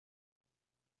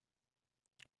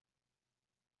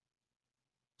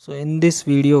So in this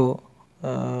video,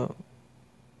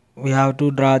 we have to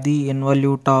draw the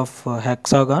involute of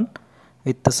hexagon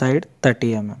with the side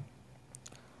 30 mm.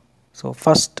 So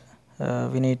first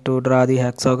we need to draw the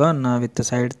hexagon with the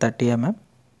side 30 mm.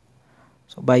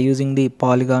 So by using the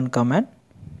polygon command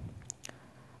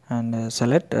and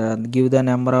select give the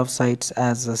number of sides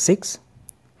as 6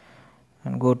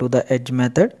 and go to the edge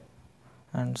method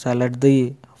and select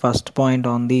the first point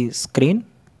on the screen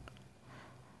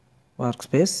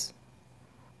workspace.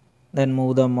 Then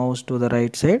move the mouse to the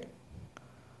right side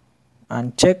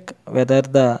and check whether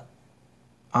the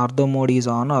ortho mode is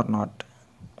on or not.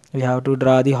 We have to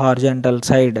draw the horizontal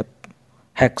side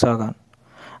hexagon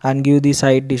and give the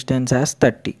side distance as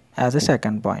 30 as a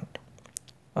second point.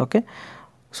 Okay,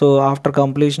 so after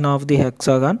completion of the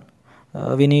hexagon,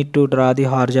 we need to draw the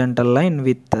horizontal line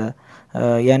with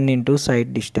n into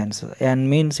side distance. N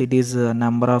means it is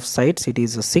number of sides, it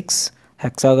is 6.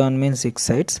 Hexagon means 6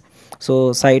 sides,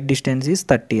 so side distance is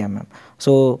 30 mm.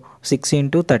 So 6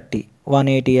 into 30,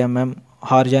 180 mm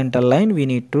horizontal line we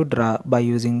need to draw by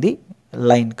using the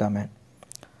line command.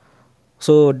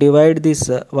 So divide this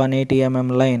 180 mm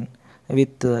line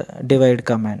with divide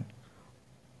command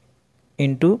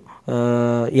into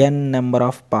n number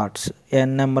of parts.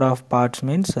 N number of parts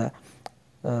means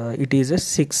it is a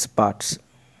 6 parts.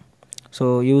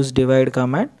 So use divide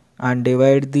command and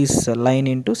divide this line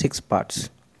into 6 parts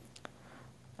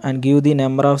and give the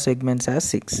number of segments as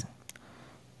 6.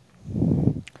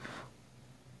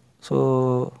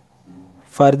 So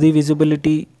for the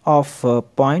visibility of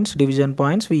points, division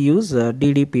points, we use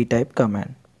DDP type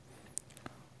command.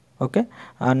 Okay,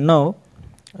 and now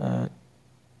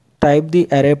type the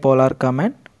array polar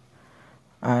command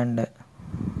and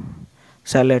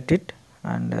select it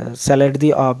and select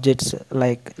the objects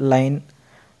like line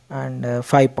and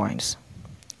 5 points.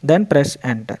 Then press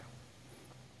enter.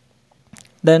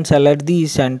 Then select the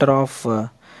center of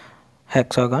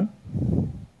hexagon.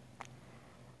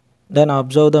 Then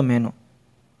observe the menu.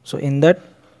 So in that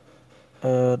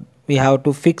we have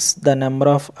to fix the number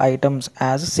of items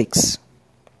as 6.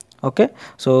 Okay,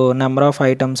 so number of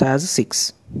items as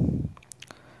 6.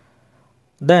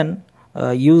 Then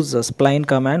use the spline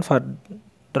command for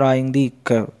drawing the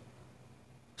curve.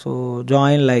 So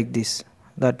join like this.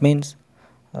 That means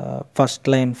first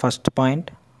line first point,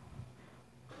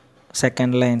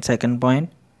 second line second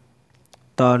point,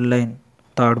 third line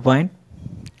third point,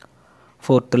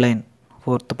 fourth line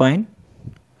fourth point,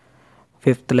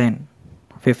 fifth line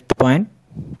fifth point,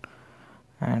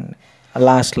 and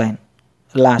last line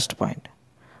last point.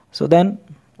 So then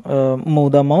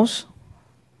move the mouse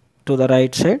to the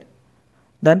right side,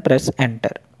 then press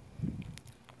enter.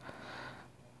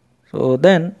 So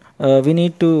then we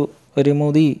need to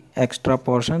remove the extra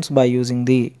portions by using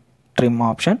the trim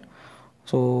option.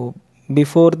 So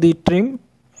before the trim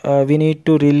we need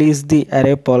to release the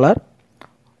array polar,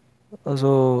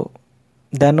 so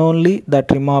then only the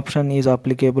trim option is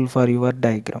applicable for your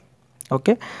diagram.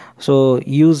 Okay, so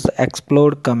use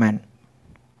explode command,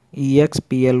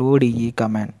 explode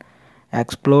command,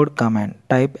 explode command,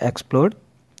 type explode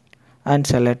and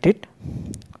select it.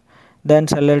 Then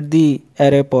select the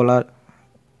array polar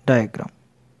diagram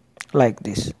like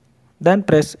this, then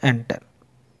press enter.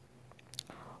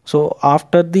 So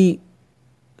after the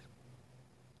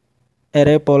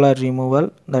array polar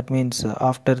removal, that means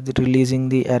after the releasing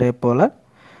the array polar,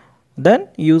 then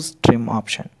use trim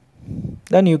option.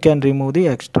 Then you can remove the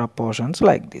extra portions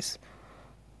like this,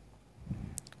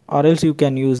 or else you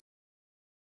can use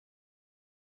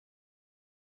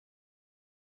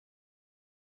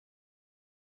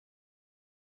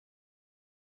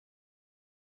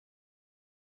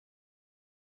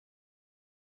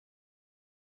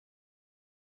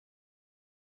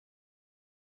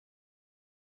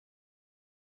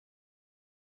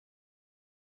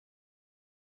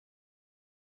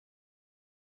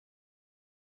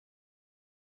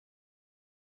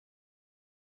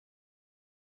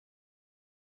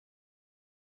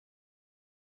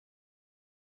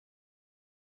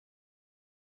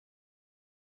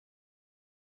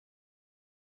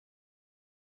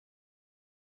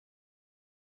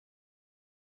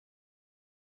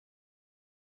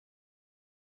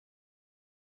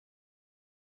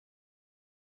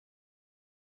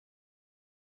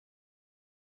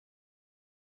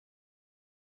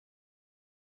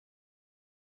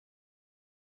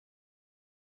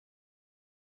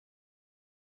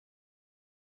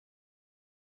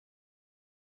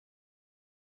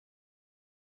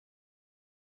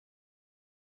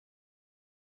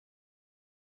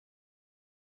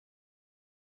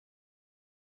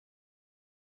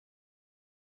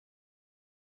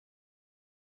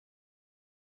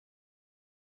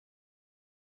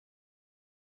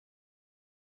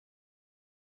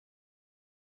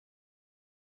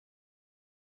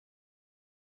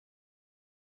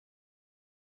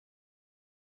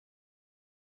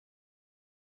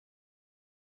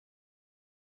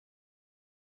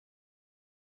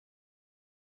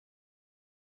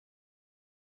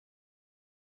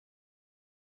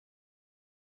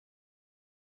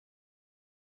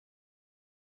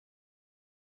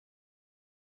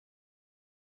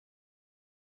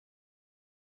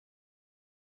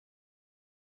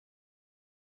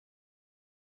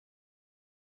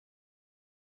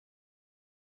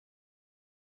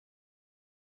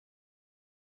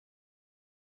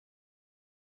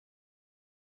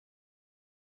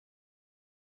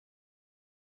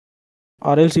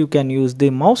or else you can use the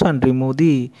mouse and remove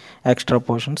the extra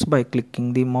portions by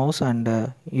clicking the mouse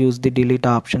and use the delete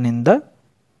option in the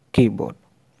keyboard.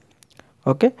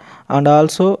 Okay, and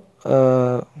also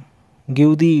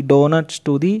give the donuts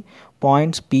to the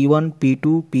points P1,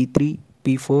 P2, P3,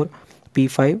 P4,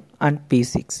 P5 and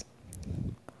P6,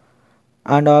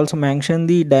 and also mention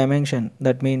the dimension,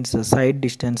 that means side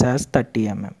distance as 30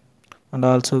 mm, and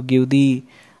also give the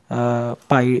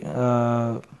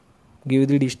give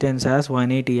the distance as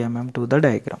 180 mm to the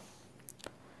diagram.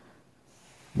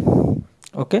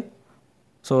 Okay,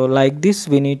 so like this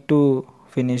we need to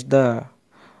finish the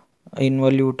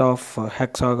involute of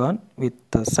hexagon with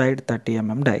the side 30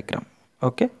 mm diagram.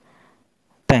 Okay,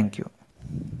 thank you.